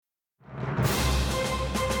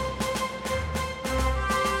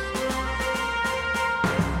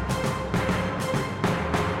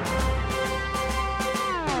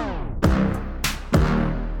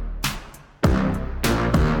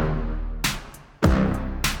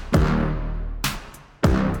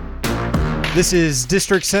This is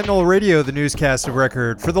District Sentinel Radio, the newscast of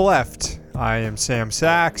record for the left. I am Sam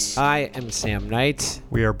Sachs. I am Sam Knight.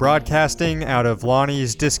 We are broadcasting out of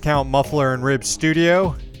Lonnie's Discount Muffler and Ribs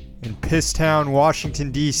studio in Pisstown,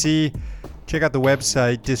 Washington, D.C. Check out the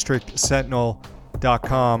website,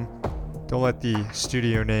 districtsentinel.com. Don't let the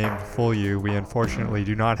studio name fool you. We unfortunately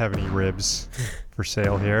do not have any ribs for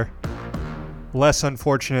sale here. Less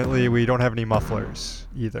unfortunately, we don't have any mufflers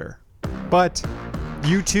either. But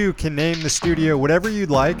you too can name the studio whatever you'd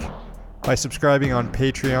like by subscribing on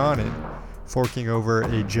Patreon and forking over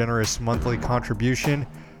a generous monthly contribution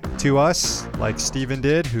to us, like Steven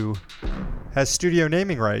did, who has studio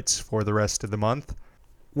naming rights for the rest of the month.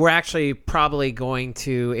 We're actually probably going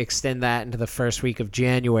to extend that into the first week of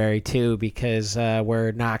January, too, because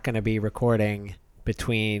we're not going to be recording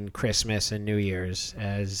between Christmas and New Year's,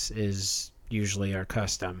 as is usually our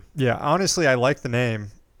custom. Yeah, honestly, I like the name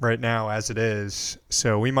right now as it is,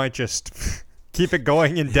 so we might just keep it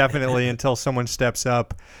going indefinitely until someone steps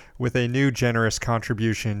up with a new generous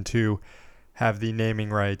contribution to have the naming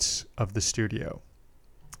rights of the studio.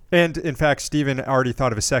 And in fact, Steven already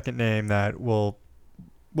thought of a second name that we'll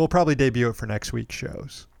probably debut it for next week's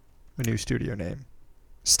shows. A new studio name.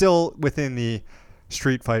 Still within the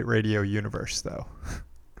Street Fight Radio universe, though.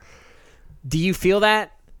 Do you feel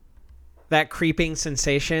that creeping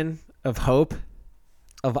sensation of hope?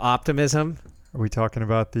 Of optimism? Are we talking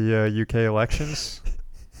about the UK elections?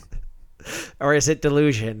 Or is it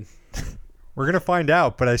delusion? We're going to find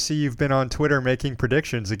out, but I see you've been on Twitter making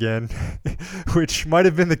predictions again, which might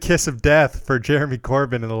have been the kiss of death for Jeremy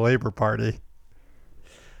Corbyn and the Labour Party.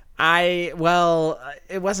 It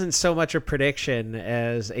wasn't so much a prediction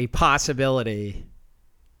as a possibility,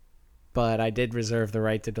 but I did reserve the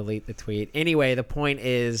right to delete the tweet. Anyway, the point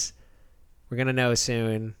is, we're going to know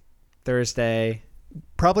soon, Thursday.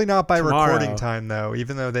 Probably not by tomorrow. Recording time, though,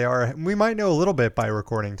 even though they are. We might know a little bit by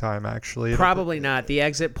recording time, actually. Probably not. The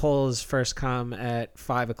exit polls first come at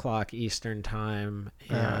 5 o'clock Eastern time,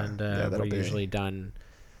 and we're usually done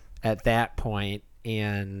at that point.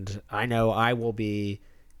 And I know I will be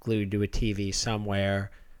glued to a TV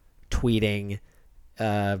somewhere, tweeting,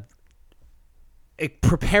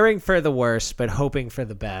 preparing for the worst, but hoping for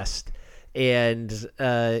the best, and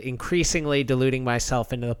increasingly deluding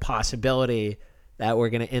myself into the possibility that we're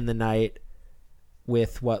going to end the night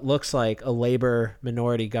with what looks like a Labour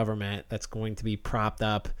minority government that's going to be propped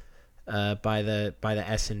up by the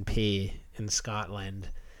SNP in Scotland.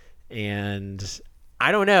 And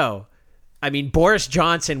I don't know. I mean, Boris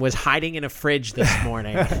Johnson was hiding in a fridge this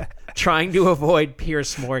morning trying to avoid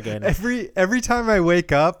Piers Morgan. Every time I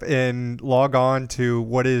wake up and log on to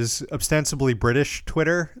what is ostensibly British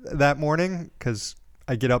Twitter that morning, because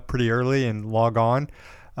I get up pretty early and log on,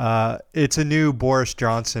 it's a new Boris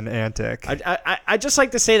Johnson antic. I just like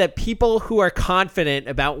to say that people who are confident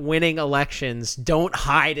about winning elections don't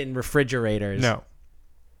hide in refrigerators.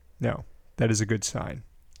 No, that is a good sign.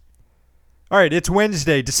 All right, it's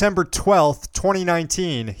Wednesday, December 12th,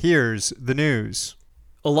 2019. Here's the news.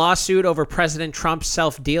 A lawsuit over President Trump's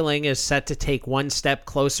self-dealing is set to take one step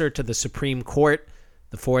closer to the Supreme Court.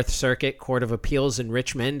 The Fourth Circuit Court of Appeals in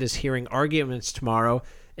Richmond is hearing arguments tomorrow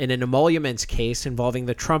in an emoluments case involving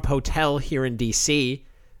the Trump Hotel here in D.C.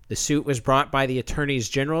 The suit was brought by the attorneys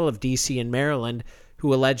general of D.C. and Maryland,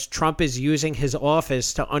 who alleged Trump is using his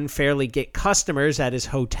office to unfairly get customers at his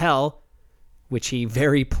hotel, which he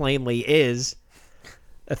very plainly is.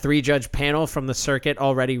 A three-judge panel from the circuit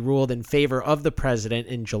already ruled in favor of the president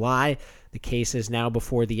in July. The case is now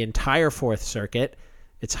before the entire Fourth Circuit.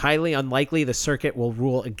 It's highly unlikely the circuit will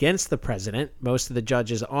rule against the president. Most of the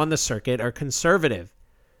judges on the circuit are conservative.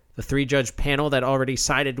 The three-judge panel that already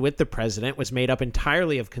sided with the president was made up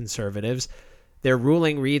entirely of conservatives. Their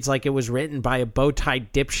ruling reads like it was written by a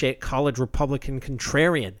bow-tied dipshit college Republican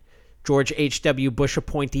contrarian, George H.W. Bush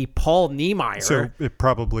appointee Paul Niemeyer. So it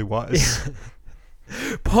probably was.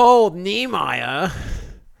 Paul Niemeyer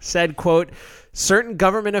said, quote, certain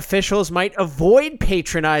government officials might avoid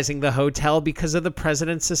patronizing the hotel because of the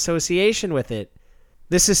president's association with it.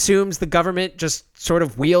 This assumes the government just sort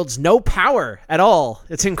of wields no power at all.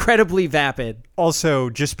 It's incredibly vapid. Also,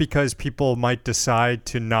 just because people might decide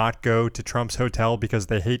to not go to Trump's hotel because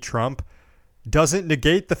they hate Trump doesn't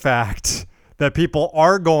negate the fact that people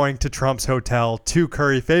are going to Trump's hotel to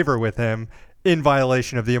curry favor with him in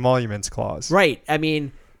violation of the emoluments clause. Right. I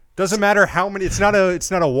mean, doesn't matter how many. It's not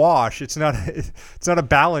a wash. It's not a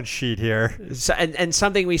balance sheet here. So, and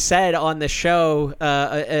something we said on the show,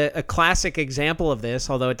 a classic example of this,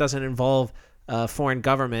 although it doesn't involve foreign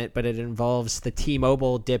government, but it involves the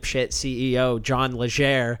T-Mobile dipshit CEO John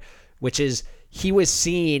Legere, which is he was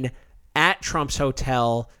seen at Trump's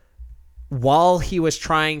hotel while he was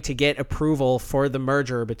trying to get approval for the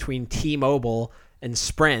merger between T-Mobile and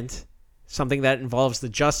Sprint, something that involves the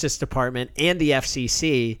Justice Department and the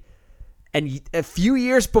FCC. And a few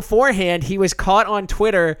years beforehand, he was caught on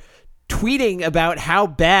Twitter tweeting about how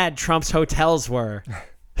bad Trump's hotels were.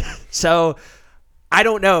 So I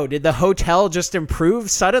don't know. Did the hotel just improve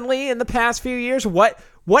suddenly in the past few years? What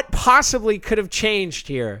possibly could have changed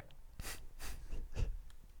here?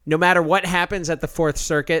 No matter what happens at the Fourth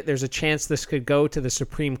Circuit, there's a chance this could go to the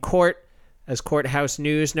Supreme Court. As Courthouse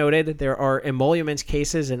News noted, there are emoluments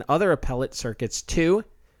cases in other appellate circuits too.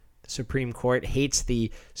 The Supreme Court hates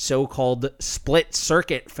the so-called split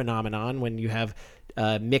circuit phenomenon when you have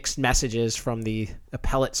mixed messages from the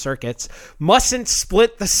appellate circuits. Mustn't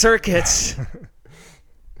split the circuits.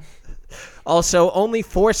 Also, only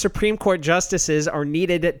 4 Supreme Court justices are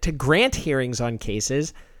needed to grant hearings on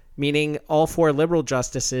cases, meaning all 4 liberal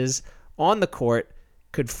justices on the court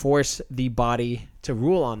could force the body to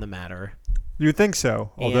rule on the matter. You would think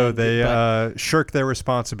so, although they shirked their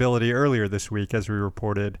responsibility earlier this week, as we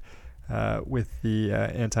reported, with the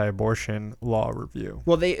anti-abortion law review.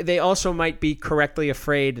 Well, they also might be correctly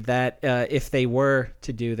afraid that if they were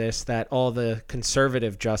to do this, that all the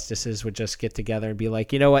conservative justices would just get together and be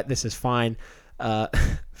like, you know what, this is fine.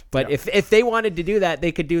 But if they wanted to do that,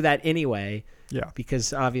 they could do that anyway. Yeah.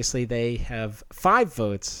 Because obviously they have 5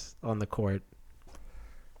 votes on the court.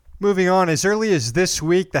 Moving on, as early as this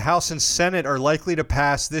week, the House and Senate are likely to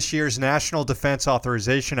pass this year's National Defense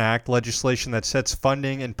Authorization Act, legislation that sets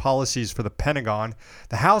funding and policies for the Pentagon.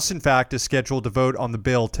 The House, in fact, is scheduled to vote on the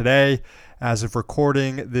bill today. As of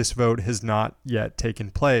recording, this vote has not yet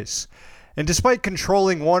taken place. And despite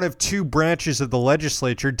controlling one of 2 branches of the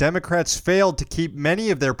legislature, Democrats failed to keep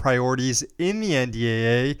many of their priorities in the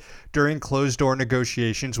NDAA during closed-door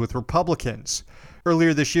negotiations with Republicans.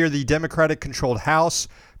 Earlier this year, the Democratic-controlled House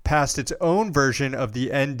passed its own version of the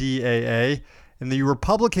NDAA, and the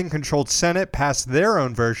Republican-controlled Senate passed their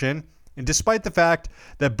own version. And despite the fact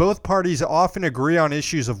that both parties often agree on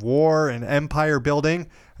issues of war and empire building,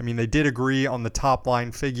 I mean, they did agree on the top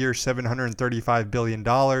line figure, $735 billion, a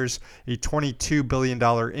 $22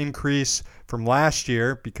 billion increase from last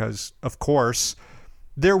year, because, of course,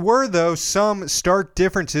 there were, though, some stark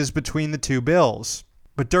differences between the 2 bills.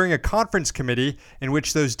 But during a conference committee in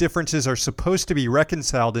which those differences are supposed to be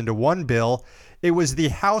reconciled into one bill, it was the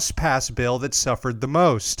House-passed bill that suffered the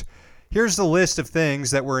most. Here's the list of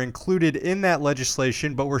things that were included in that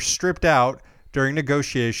legislation but were stripped out during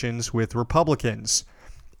negotiations with Republicans.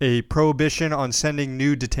 A prohibition on sending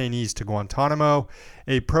new detainees to Guantanamo,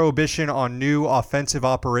 a prohibition on new offensive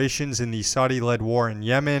operations in the Saudi-led war in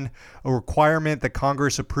Yemen, a requirement that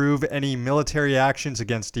Congress approve any military actions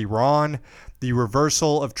against Iran, the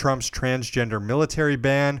reversal of Trump's transgender military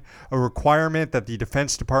ban, a requirement that the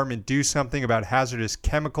Defense Department do something about hazardous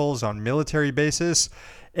chemicals on military bases,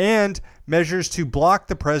 and measures to block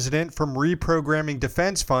the president from reprogramming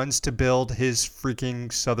defense funds to build his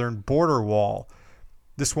freaking southern border wall.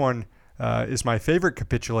 This one is my favorite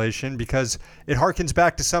capitulation because it harkens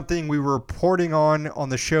back to something we were reporting on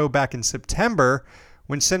the show back in September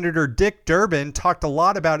when Senator Dick Durbin talked a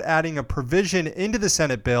lot about adding a provision into the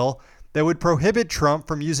Senate bill that would prohibit Trump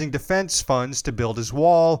from using defense funds to build his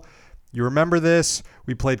wall. You remember this?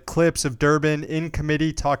 We played clips of Durbin in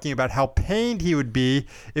committee talking about how pained he would be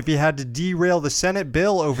if he had to derail the Senate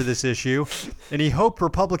bill over this issue, and he hoped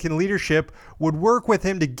Republican leadership would work with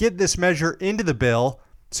him to get this measure into the bill.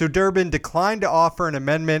 So Durbin declined to offer an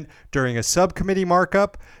amendment during a subcommittee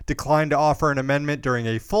markup, declined to offer an amendment during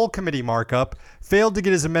a full committee markup, failed to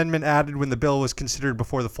get his amendment added when the bill was considered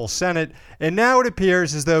before the full Senate, and now it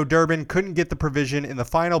appears as though Durbin couldn't get the provision in the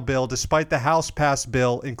final bill despite the House-passed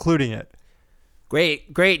bill including it.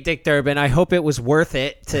 Great, Dick Durbin. I hope it was worth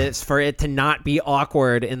it for it to not be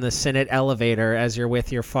awkward in the Senate elevator as you're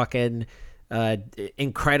with your fucking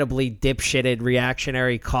incredibly dipshitted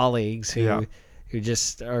reactionary colleagues who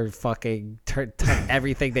just are fucking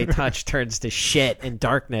everything they touch turns to shit and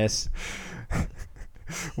darkness.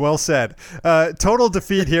 Well said. Total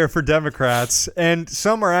defeat here for Democrats, and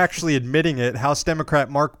some are actually admitting it. House Democrat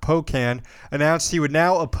Mark Pocan announced he would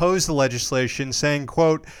now oppose the legislation, saying,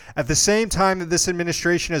 quote, "At the same time that this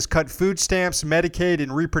administration has cut food stamps, Medicaid,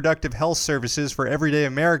 and reproductive health services for everyday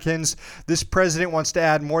Americans, this president wants to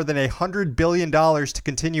add more than $100 billion to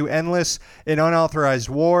continue endless and unauthorized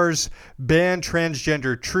wars, ban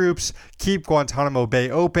transgender troops, keep Guantanamo Bay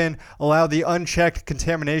open, allow the unchecked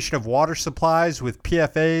contamination of water supplies with PFAs,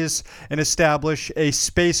 and establish a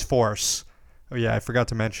space force." Oh yeah, I forgot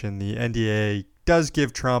to mention the NDAA does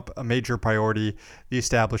give Trump a major priority, the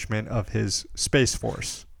establishment of his space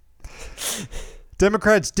force.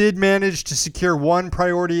 Democrats did manage to secure one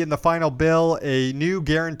priority in the final bill, a new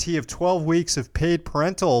guarantee of 12 weeks of paid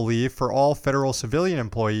parental leave for all federal civilian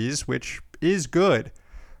employees, which is good.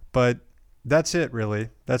 But that's it, really.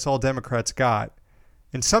 That's all Democrats got.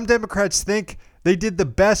 And some Democrats think they did the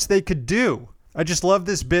best they could do. I just love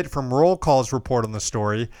this bit from Roll Call's report on the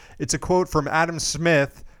story. It's a quote from Adam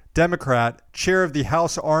Smith, Democrat, chair of the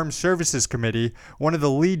House Armed Services Committee, one of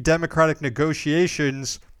the lead Democratic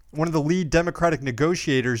negotiators during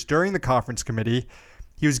the conference committee.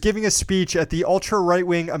 He was giving a speech at the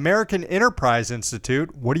ultra-right-wing American Enterprise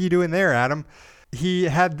Institute. What are you doing there, Adam? He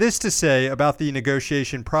had this to say about the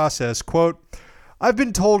negotiation process, quote, "I've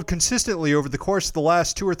been told consistently over the course of the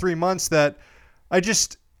last 2 or 3 months that I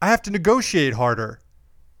have to negotiate harder."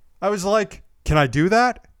 I was like, can I do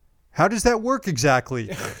that? How does that work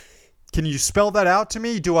exactly? Can you spell that out to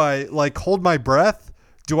me? Do I hold my breath?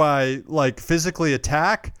 Do I physically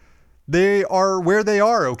attack? They are where they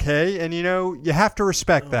are, okay? And you have to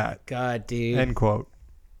respect that. God, dude. End quote.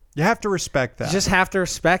 You have to respect that. You just have to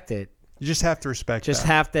respect it. You just have to respect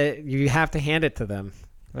that. You have to hand it to them.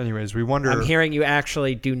 Anyways, we wonder... I'm hearing you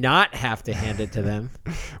actually do not have to hand it to them.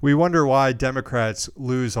 We wonder why Democrats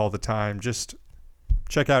lose all the time. Just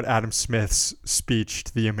check out Adam Smith's speech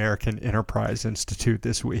to the American Enterprise Institute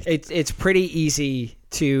this week. It's pretty easy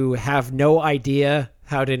to have no idea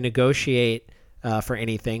how to negotiate for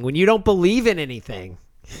anything when you don't believe in anything.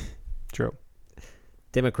 True.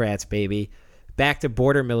 Democrats, baby. Back to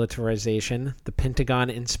border militarization, the Pentagon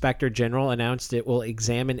Inspector General announced it will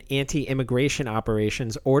examine anti-immigration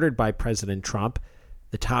operations ordered by President Trump.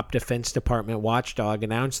 The top Defense Department watchdog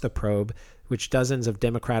announced the probe, which dozens of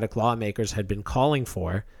Democratic lawmakers had been calling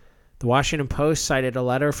for. The Washington Post cited a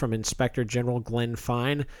letter from Inspector General Glenn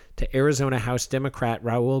Fine to Arizona House Democrat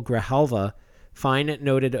Raul Grijalva. Fine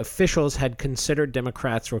noted officials had considered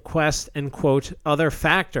Democrats' request and, quote, other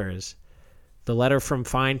factors. The letter from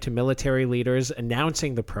Fine to military leaders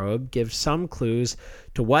announcing the probe gives some clues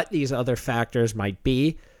to what these other factors might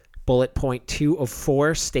be. Bullet point 2 of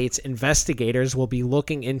 4 states investigators will be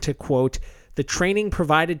looking into, quote, the training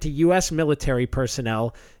provided to U.S. military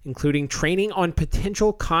personnel, including training on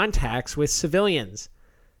potential contacts with civilians.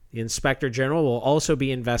 The Inspector General will also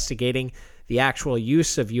be investigating the actual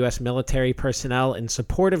use of U.S. military personnel in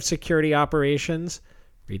support of security operations.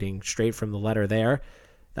 Reading straight from the letter there.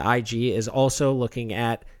 The IG is also looking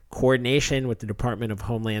at coordination with the Department of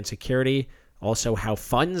Homeland Security, also how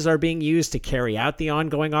funds are being used to carry out the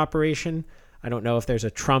ongoing operation. I don't know if there's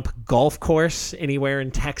a Trump golf course anywhere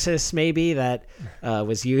in Texas maybe that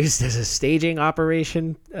was used as a staging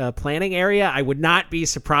operation planning area. I would not be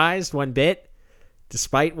surprised one bit,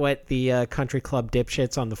 despite what the country club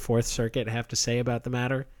dipshits on the Fourth Circuit have to say about the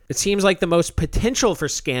matter. It seems like the most potential for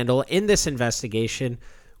scandal in this investigation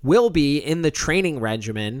will be in the training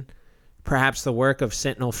regimen. Perhaps the work of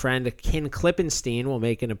Sentinel friend Ken Klippenstein will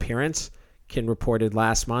make an appearance. Ken reported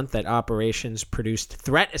last month that operations produced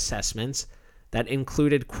threat assessments that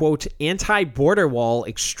included, quote, anti-border wall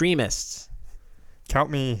extremists. Count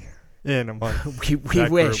me in among we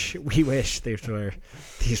wish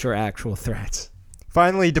these were actual threats.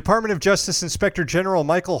 Finally, Department of Justice Inspector General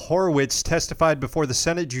Michael Horowitz testified before the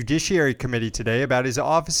Senate Judiciary Committee today about his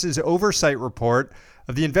office's oversight report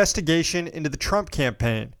of the investigation into the Trump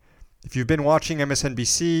campaign. If you've been watching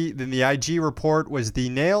MSNBC, then the IG report was the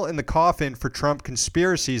nail in the coffin for Trump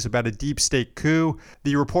conspiracies about a deep state coup.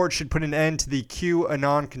 The report should put an end to the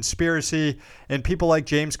QAnon conspiracy, and people like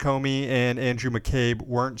James Comey and Andrew McCabe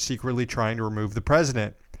weren't secretly trying to remove the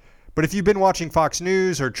president. But if you've been watching Fox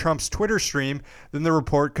News or Trump's Twitter stream, then the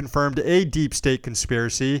report confirmed a deep state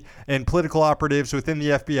conspiracy and political operatives within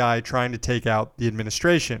the FBI trying to take out the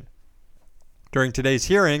administration. During today's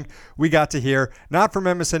hearing, we got to hear not from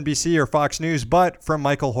MSNBC or Fox News, but from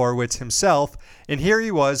Michael Horowitz himself. And here he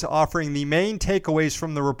was offering the main takeaways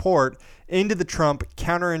from the report into the Trump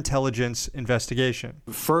counterintelligence investigation.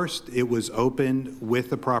 First, it was opened with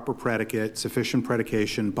the proper predicate, sufficient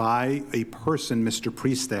predication by a person, Mr.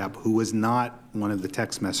 Priestap, who was not one of the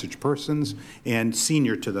text message persons and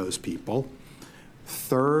senior to those people.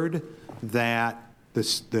 Third, that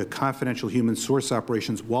the confidential human source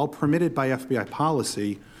operations, while permitted by FBI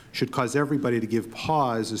policy, should cause everybody to give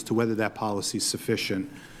pause as to whether that policy is sufficient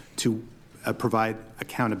to provide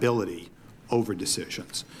accountability over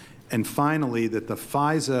decisions. And finally, that the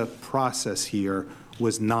FISA process here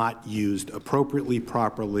was not used appropriately,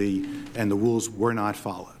 properly, and the rules were not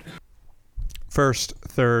followed. First,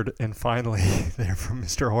 third, and finally, there from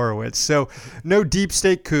Mr. Horowitz. So, no deep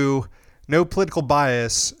state coup, no political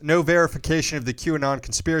bias, no verification of the QAnon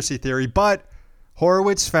conspiracy theory, but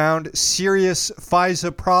Horowitz found serious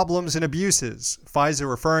FISA problems and abuses. FISA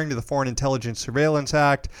referring to the Foreign Intelligence Surveillance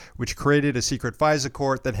Act, which created a secret FISA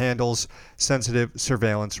court that handles sensitive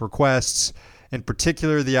surveillance requests. In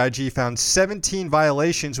particular, the IG found 17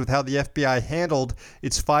 violations with how the FBI handled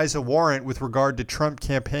its FISA warrant with regard to Trump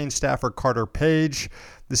campaign staffer Carter Page.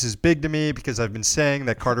 This is big to me because I've been saying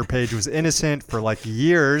that Carter Page was innocent for like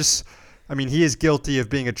years. I mean, he is guilty of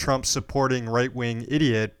being a Trump-supporting right-wing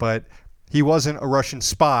idiot, but he wasn't a Russian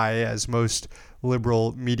spy, as most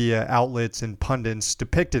liberal media outlets and pundits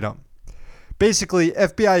depicted him. Basically,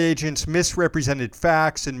 FBI agents misrepresented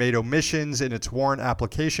facts and made omissions in its warrant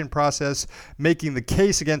application process, making the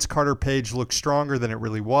case against Carter Page look stronger than it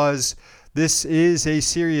really was. This is a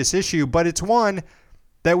serious issue, but it's one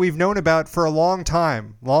that we've known about for a long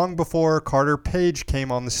time, long before Carter Page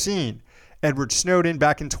came on the scene. Edward Snowden,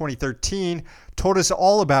 back in 2013, told us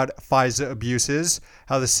all about FISA abuses,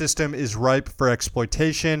 how the system is ripe for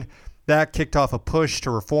exploitation. That kicked off a push to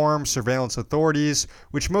reform surveillance authorities,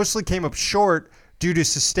 which mostly came up short due to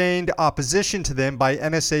sustained opposition to them by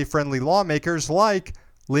NSA-friendly lawmakers like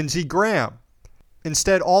Lindsey Graham.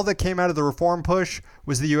 Instead, all that came out of the reform push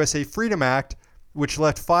was the USA Freedom Act, which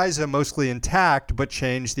left FISA mostly intact but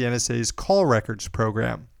changed the NSA's call records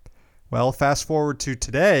program. Well, fast forward to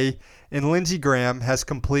today, and Lindsey Graham has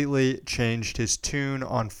completely changed his tune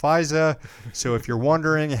on FISA. So if you're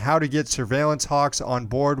wondering how to get surveillance hawks on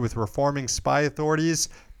board with reforming spy authorities,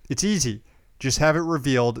 it's easy. Just have it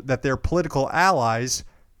revealed that their political allies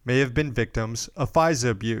may have been victims of FISA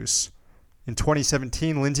abuse. In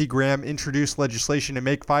 2017, Lindsey Graham introduced legislation to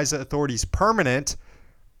make FISA authorities permanent.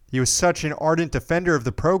 He was such an ardent defender of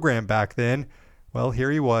the program back then. Well,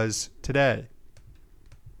 here he was today.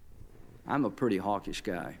 I'm a pretty hawkish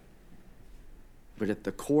guy. But if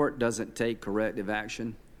the court doesn't take corrective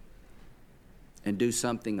action and do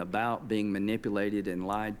something about being manipulated and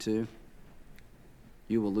lied to,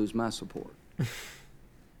 you will lose my support.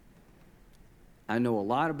 I know a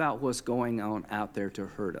lot about what's going on out there to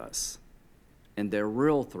hurt us. And they're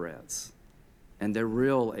real threats. And they're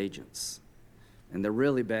real agents. And they're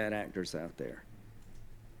really bad actors out there.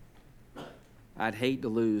 I'd hate to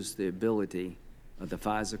lose the ability of the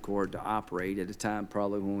FISA court to operate at a time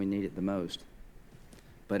probably when we need it the most.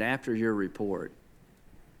 But after your report,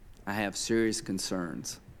 I have serious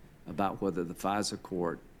concerns about whether the FISA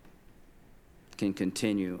court can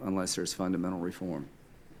continue unless there's fundamental reform.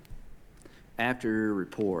 After your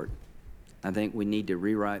report, I think we need to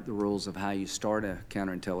rewrite the rules of how you start a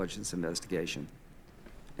counterintelligence investigation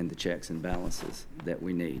and the checks and balances that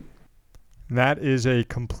we need. That is a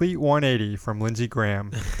complete 180 from Lindsey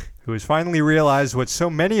Graham, who has finally realized what so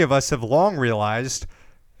many of us have long realized.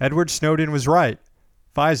 Edward Snowden was right.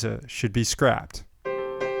 FISA should be scrapped.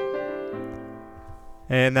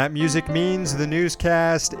 And that music means the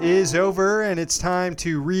newscast is over, and it's time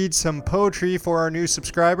to read some poetry for our new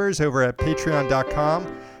subscribers over at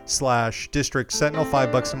patreon.com/District Sentinel.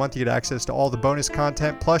 $5 a month, you get access to all the bonus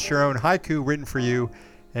content, plus your own haiku written for you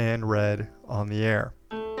and read on the air.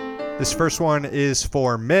 This first one is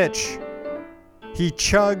for Mitch. He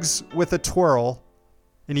chugs with a twirl,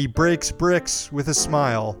 and he breaks bricks with a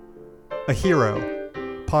smile. A hero,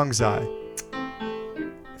 Pongzai.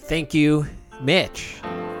 Thank you, Mitch.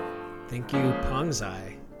 Thank you,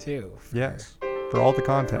 Pongzai, too. Yes, for all the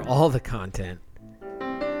content. All the content.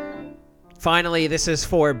 Finally, this is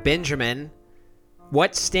for Benjamin.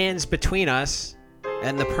 What stands between us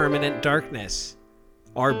and the permanent darkness?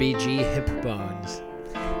 RBG hip bones.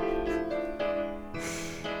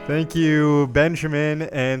 Thank you, Benjamin,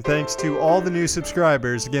 and thanks to all the new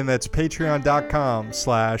subscribers. Again, that's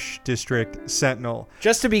patreon.com/District Sentinel.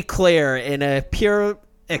 Just to be clear, in a pure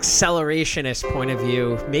accelerationist point of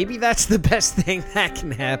view, maybe that's the best thing that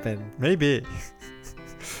can happen. Maybe.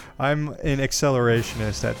 I'm an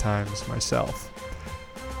accelerationist at times myself.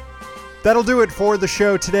 That'll do it for the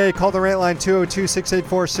show today. Call the rant line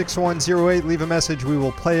 202-684-6108. Leave a message. We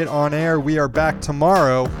will play it on air. We are back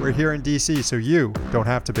tomorrow. We're here in D.C., so you don't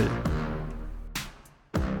have to be.